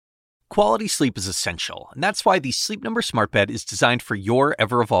Quality sleep is essential, and that's why the Sleep Number Smart Bed is designed for your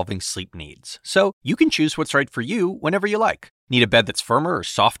ever-evolving sleep needs. So you can choose what's right for you whenever you like. Need a bed that's firmer or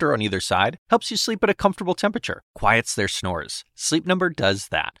softer on either side? Helps you sleep at a comfortable temperature. Quiets their snores. Sleep Number does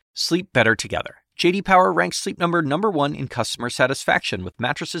that. Sleep better together. J.D. Power ranks Sleep Number #1 in customer satisfaction with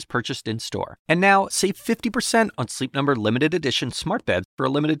mattresses purchased in-store. And now, save 50% on Sleep Number limited edition smart beds for a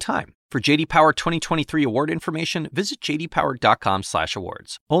limited time. For J.D. Power 2023 award information, visit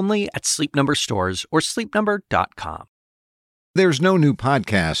jdpower.com/awards. Only at Sleep Number stores or sleepnumber.com. There's no new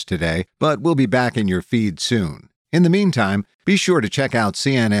podcast today, but we'll be back in your feed soon. In the meantime, be sure to check out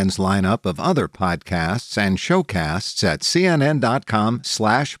CNN's lineup of other podcasts and showcasts at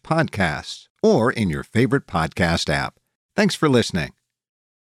cnn.com/podcasts or in your favorite podcast app. Thanks for listening.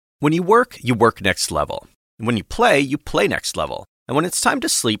 When you work next level. And when you play next level. And when it's time to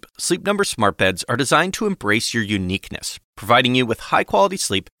sleep, Sleep Number smart beds are designed to embrace your uniqueness, providing you with high-quality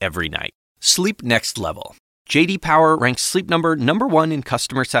sleep every night. Sleep next level. J.D. Power ranks Sleep Number #1 in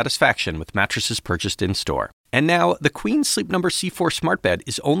customer satisfaction with mattresses purchased in-store. And now, the Queen Sleep Number C4 smart bed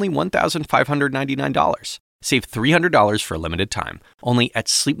is only $1,599. Save $300 for a limited time, only at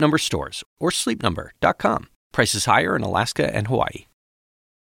Sleep Number stores or sleepnumber.com. Prices higher in Alaska and Hawaii.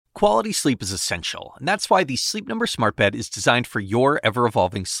 Quality sleep is essential, and that's why the Sleep Number Smart Bed is designed for your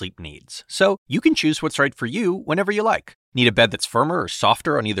ever-evolving sleep needs. So you can choose what's right for you whenever you like. Need a bed that's firmer or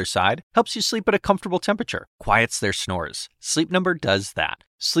softer on either side? Helps you sleep at a comfortable temperature. Quiets their snores. Sleep Number does that.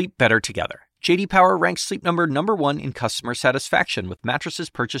 Sleep better together. J.D. Power ranks Sleep Number #1 in customer satisfaction with mattresses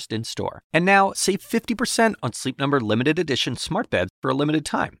purchased in-store. And now, save 50% on Sleep Number limited edition smart beds for a limited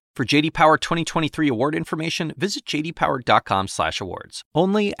time. For J.D. Power 2023 award information, visit jdpower.com/awards.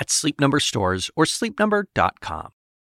 Only at Sleep Number stores or sleepnumber.com.